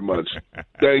you very much.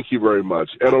 Thank you very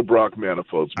much. Edelbrock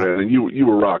manifolds, man. And you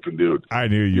were rocking, dude. I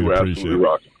knew you were appreciate absolutely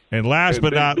rocking. And last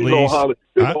but not least,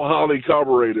 Holly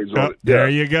carburetors on it. There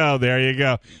you go.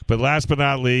 But last but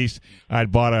not least, I'd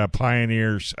bought a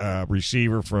Pioneer's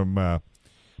receiver from my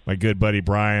good buddy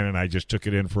Brian, and I just took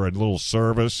it in for a little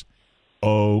service.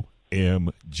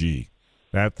 OMG,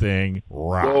 that thing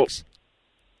rocks.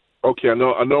 Well, okay, I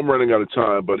know I'm running out of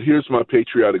time, but here's my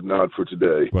patriotic nod for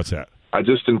today. What's that? I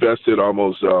just invested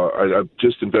almost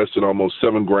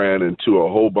 $7,000 into a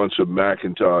whole bunch of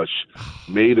Macintosh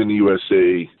made in the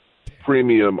USA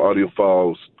premium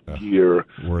audiophiles gear.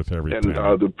 Worth every penny.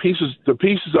 And the pieces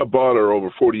I bought are over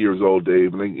 40 years old,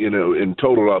 Dave. And in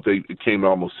total, it came to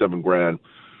almost $7,000.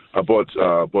 I bought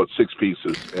 6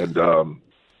 pieces, and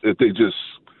they just.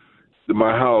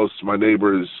 My house, my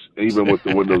neighbors, even with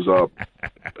the windows up,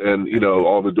 and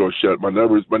all the doors shut. My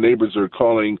neighbors are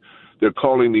calling. They're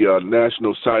calling the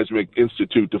National Seismic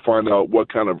Institute to find out what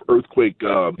kind of earthquake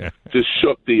just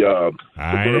shook the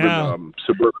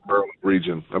suburban Maryland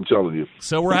region. I'm telling you.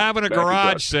 So we're having a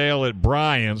garage sale at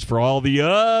Brian's for all the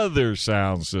other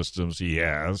sound systems he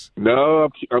has. No,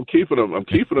 I'm keeping them. Man.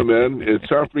 It's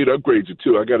time for me to upgrade you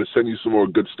too. I got to send you some more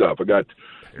good stuff.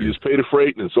 You just pay the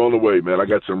freight, and it's on the way, man. I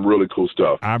got some really cool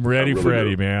stuff. I'm ready,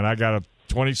 Freddie, man. I got a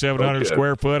 2,700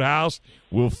 square foot house.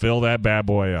 We'll fill that bad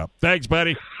boy up. Thanks,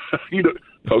 buddy.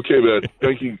 Okay, man.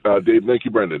 Thank you, Dave. Thank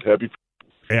you, Brendan. Happy.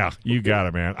 Yeah, you got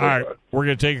it, man. All right, we're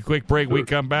going to take a quick break. We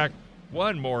come back.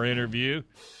 One more interview.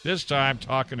 This time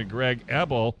talking to Greg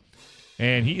Ebel,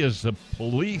 and he is the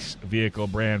police vehicle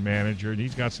brand manager, and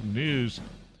he's got some news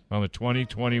on the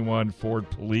 2021 Ford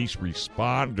Police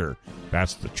Responder.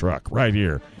 That's the truck right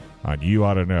here on You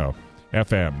Ought to Know.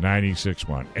 FM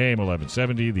 96.1, AM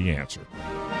 1170, The Answer.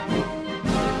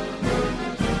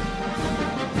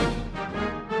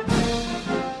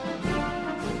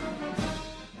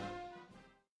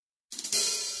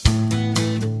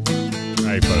 All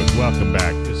right, folks, welcome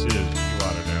back. This is You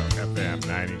Ought to Know, FM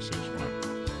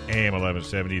 96.1, AM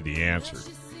 1170, The Answer.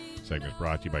 Segment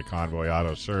brought to you by Convoy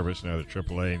Auto Service, another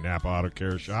AAA Napa Auto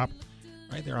Care shop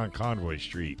right there on Convoy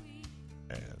Street.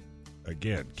 And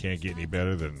again, can't get any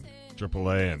better than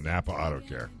AAA and Napa Auto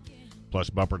Care. Plus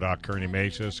Bumper Dock Kearney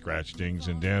Mesa, scratch, dings,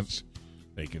 and dents.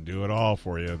 They can do it all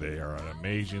for you. They are an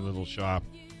amazing little shop,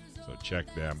 so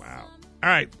check them out. All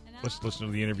right, let's listen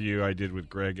to the interview I did with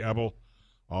Greg Ebel,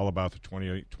 all about the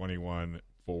 2021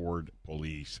 Ford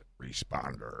Police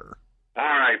Responder. All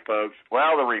right, folks.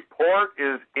 Well, the report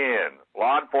is in.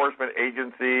 Law enforcement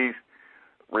agencies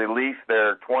released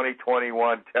their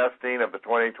 2021 testing of the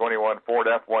 2021 Ford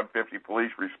F-150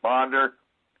 Police Responder.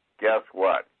 Guess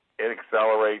what? It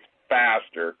accelerates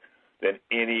faster than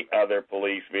any other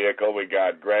police vehicle. We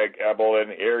got Greg Ebel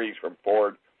in here. He's from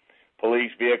Ford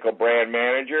Police Vehicle Brand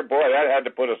Manager. Boy, that had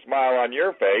to put a smile on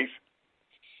your face.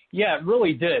 Yeah, it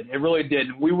really did. It really did.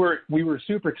 We were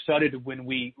super excited when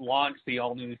we launched the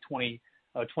all-new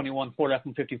 2021 Ford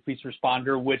F-150 Police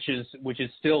Responder, which is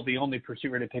still the only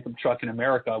pursuit-ready pickup truck in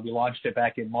America. We launched it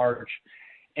back in March,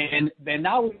 and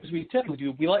now as we typically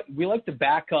do, we like to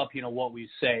back up, what we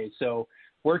say. So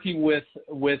working with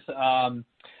some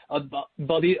of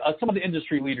the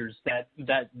industry leaders that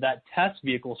test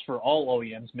vehicles for all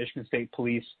OEMs, Michigan State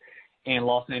Police and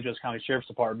Los Angeles County Sheriff's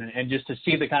Department, and just to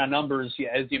see the kind of numbers,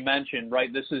 as you mentioned,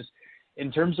 right? This is,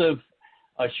 in terms of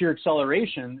sheer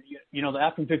acceleration, the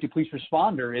F-150 Police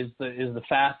Responder is the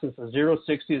fastest, 0-60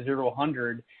 to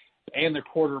 0-100, and the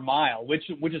quarter mile, which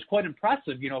is quite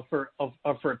impressive, for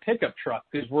a pickup truck,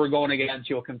 because we're going against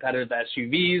competitive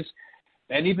SUVs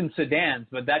and even sedans.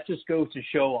 But that just goes to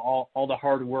show all the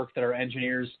hard work that our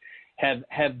engineers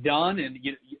have done, and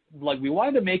we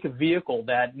wanted to make a vehicle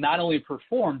that not only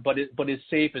performed but is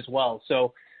safe as well.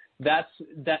 So that's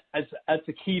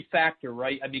a key factor,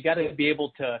 right? I mean, you got to be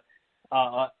able to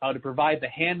provide the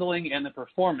handling and the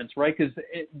performance, right? Because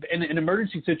in an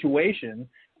emergency situation,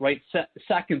 right,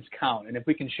 seconds count, and if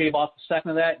we can shave off a second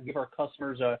of that and give our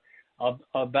customers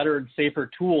a better and safer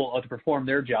tool to perform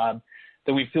their job,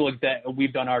 then we feel like that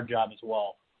we've done our job as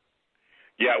well.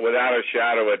 Yeah, without a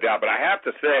shadow of a doubt. But I have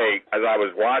to say, as I was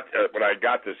when I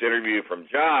got this interview from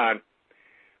John,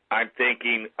 I'm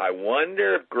thinking, I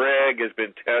wonder if Greg has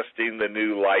been testing the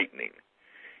new Lightning.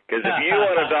 Because if you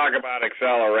want to talk about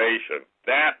acceleration,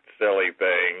 that silly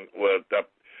thing with the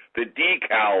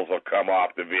decals will come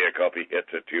off the vehicle if he hits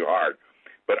it too hard.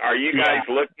 But are you guys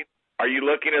looking? Are you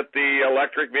looking at the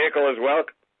electric vehicle as well?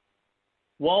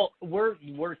 Well,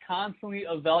 we're constantly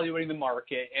evaluating the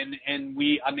market, and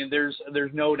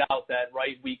there's no doubt that,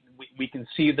 right, we can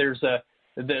see there's a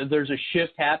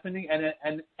shift happening,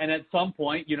 and at some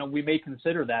point, we may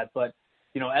consider that, but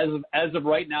as of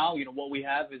right now, what we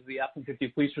have is the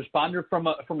F-150 Police Responder from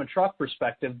a truck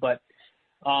perspective, but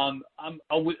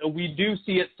we do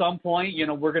see at some point,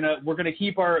 we're gonna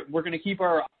keep our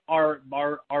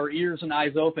ears and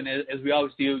eyes open as we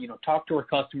always do, talk to our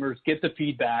customers, get the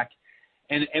feedback.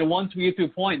 And once we get to a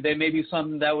point, there may be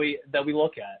something that we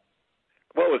look at.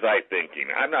 What was I thinking?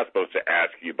 I'm not supposed to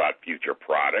ask you about future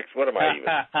products. What am I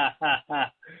even?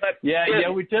 Yeah,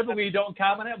 we typically don't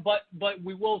comment on it, but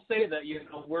we will say that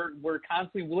we're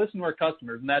constantly listening to our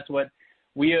customers, and that's what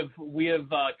we have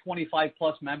 25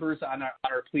 plus members on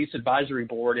our police advisory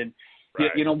board, and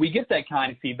right. We get that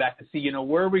kind of feedback to see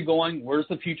where are we going, where's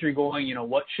the future going,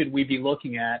 what should we be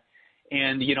looking at,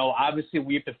 and obviously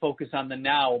we have to focus on the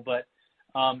now, but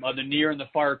the near and the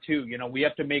far too. We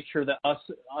have to make sure that us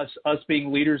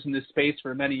being leaders in this space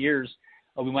for many years,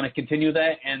 we want to continue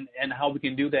that, and how we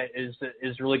can do that is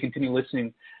really continue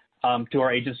listening to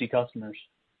our agency customers.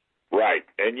 Right,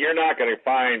 and you're not going to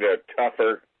find a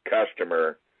tougher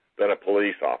customer than a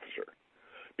police officer.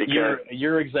 Because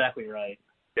you're exactly right.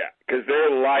 Yeah, because their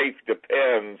life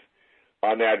depends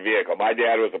on that vehicle. My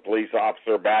dad was a police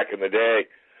officer back in the day.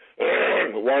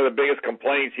 One of the biggest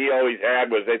complaints he always had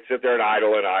was they'd sit there and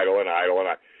idle,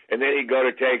 and then he'd go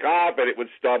to take off, and it would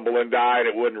stumble and die, and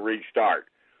it wouldn't restart.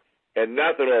 And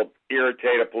nothing will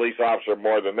irritate a police officer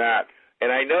more than that.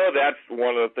 And I know that's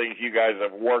one of the things you guys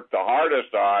have worked the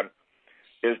hardest on,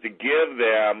 is to give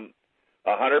them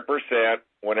 100%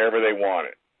 whenever they want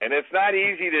it. And it's not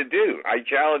easy to do. I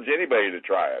challenge anybody to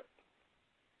try it.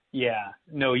 Yeah,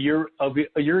 no, you're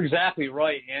exactly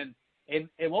right, and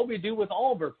And what we do with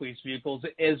all of our police vehicles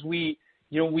is we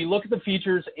look at the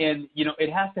features, and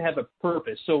it has to have a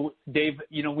purpose. So Dave,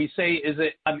 we say, is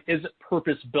it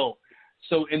purpose built?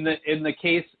 So in the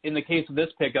case of this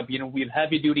pickup, we have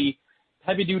heavy duty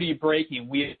braking.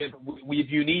 We have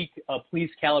unique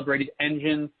police calibrated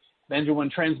engine one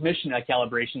transmission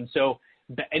calibration. So,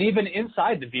 and even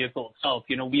inside the vehicle itself,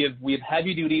 we have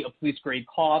heavy duty police grade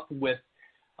caulk with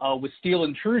steel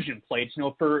intrusion plates,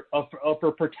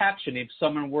 for protection. If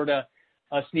someone were to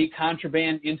sneak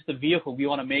contraband into the vehicle, we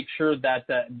want to make sure that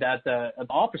the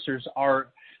officers are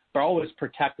always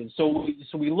protected. So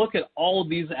we look at all of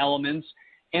these elements,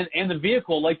 and the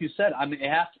vehicle, like you said, it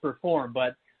has to perform.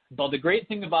 But the great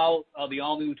thing about the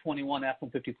all new 21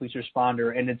 F-150 Police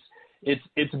Responder, and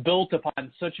it's built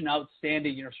upon such an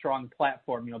outstanding, strong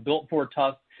platform. Built for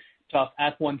tough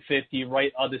F-150,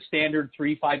 right? The standard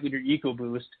 3.5 liter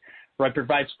EcoBoost, right,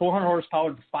 provides 400 horsepower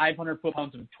and 500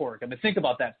 foot-pounds of torque. Think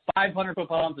about that, 500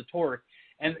 foot-pounds of torque,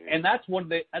 and that's one of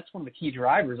the key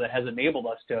drivers that has enabled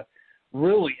us to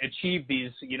really achieve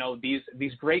these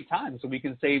great times. So we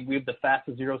can say we have the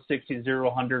fastest 0-60 to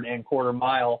 0-100 and quarter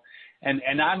mile, and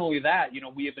not only that,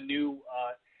 we have a new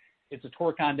it's a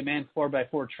torque on demand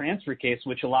 4x4 transfer case,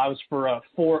 which allows for a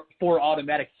four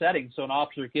automatic setting. So an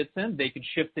officer gets in, they can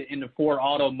shift it into 4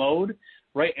 auto mode,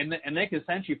 right? And they can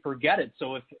essentially forget it.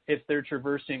 So if they're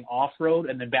traversing off road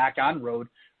and then back on road,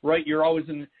 right, you're always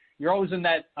in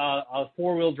that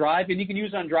 4-wheel drive, and you can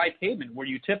use it on dry pavement where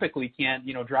you typically can't,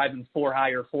 drive in 4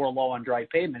 high or 4 low on dry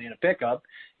pavement in a pickup.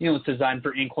 It's designed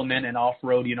for inclement and off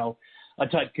road, a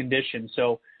type condition.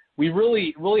 So we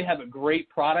really, really have a great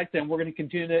product, and we're going to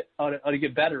continue to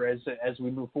get better as we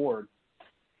move forward.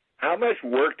 How much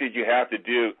work did you have to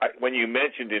do? When you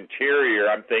mentioned interior,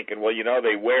 I'm thinking, well,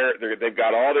 they've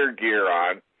got all their gear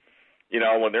on.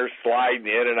 When they're sliding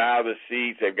in and out of the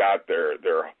seats, they've got their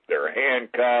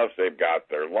handcuffs, they've got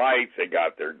their lights, they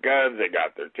got their guns, they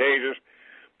got their tasers.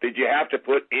 Did you have to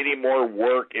put any more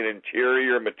work in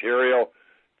interior material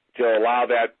to allow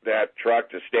that truck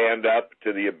to stand up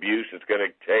to the abuse it's going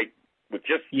to take with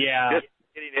just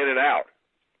getting in and out?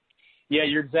 Yeah,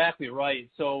 you're exactly right.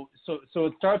 So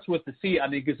it starts with the seat.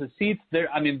 Because the seats there,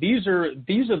 these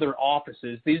are their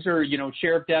offices. These are,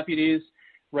 sheriff deputies,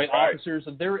 right? Officers.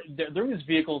 They're in these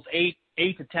vehicles 8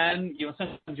 to 10,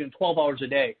 sometimes 12 hours a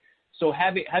day. So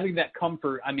having that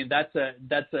comfort, that's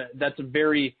a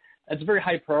very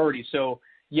high priority. So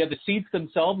yeah, the seats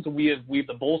themselves, we have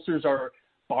the bolsters are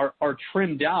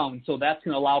trimmed down, so that's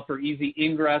going to allow for easy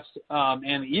ingress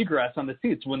and egress on the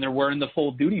seats when they're wearing the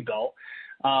full duty belt,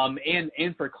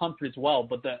 and for comfort as well.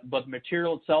 But the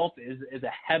material itself is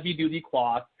a heavy duty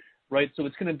cloth, right? So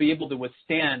it's going to be able to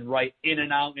withstand in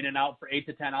and out for 8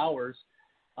 to 10 hours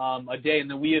a day. And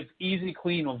then we have easy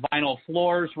clean vinyl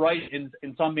floors, right? In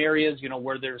some areas,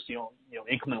 where there's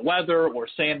inclement weather or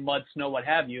sand, mud, snow, what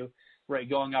have you, right?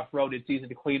 Going off road, it's easy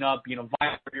to clean up. Vinyl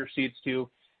for your seats too.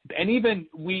 And even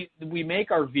we make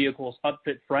our vehicles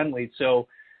upfit friendly. So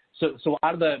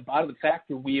out of the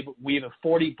factory, we have a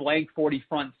 40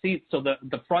 front seat. So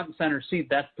the front center seat,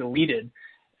 that's deleted,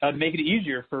 to make it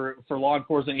easier for law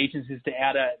enforcement agencies to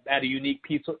add a unique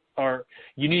piece or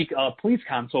unique police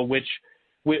console, which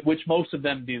most of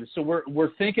them do. So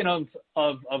we're thinking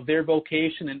of their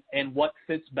vocation and what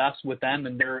fits best with them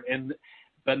and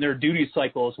their duty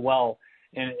cycle as well.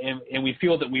 And we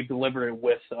feel that we've delivered it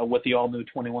with the all-new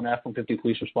 21 F-150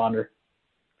 Police Responder.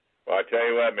 Well, I tell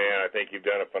you what, man, I think you've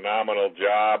done a phenomenal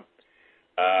job.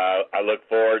 I look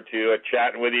forward to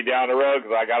chatting with you down the road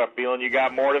because I got a feeling you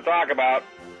got more to talk about.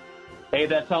 Hey,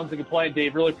 that sounds like a plan,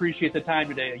 Dave. Really appreciate the time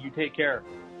today. You take care.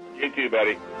 You too,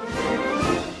 buddy.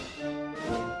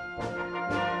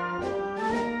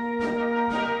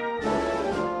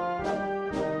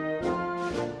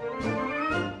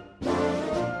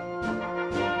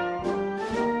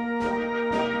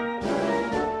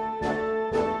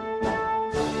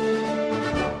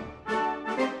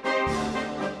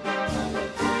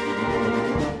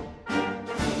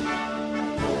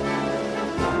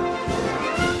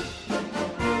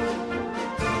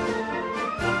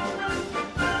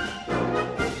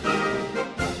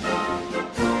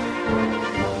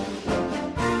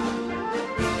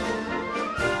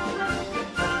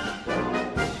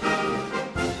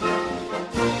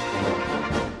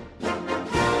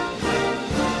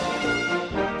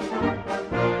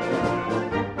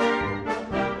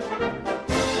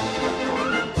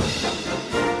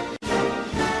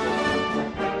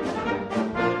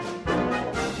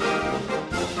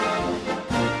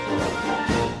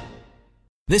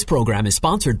 This program is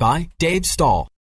sponsored by Dave Stahl.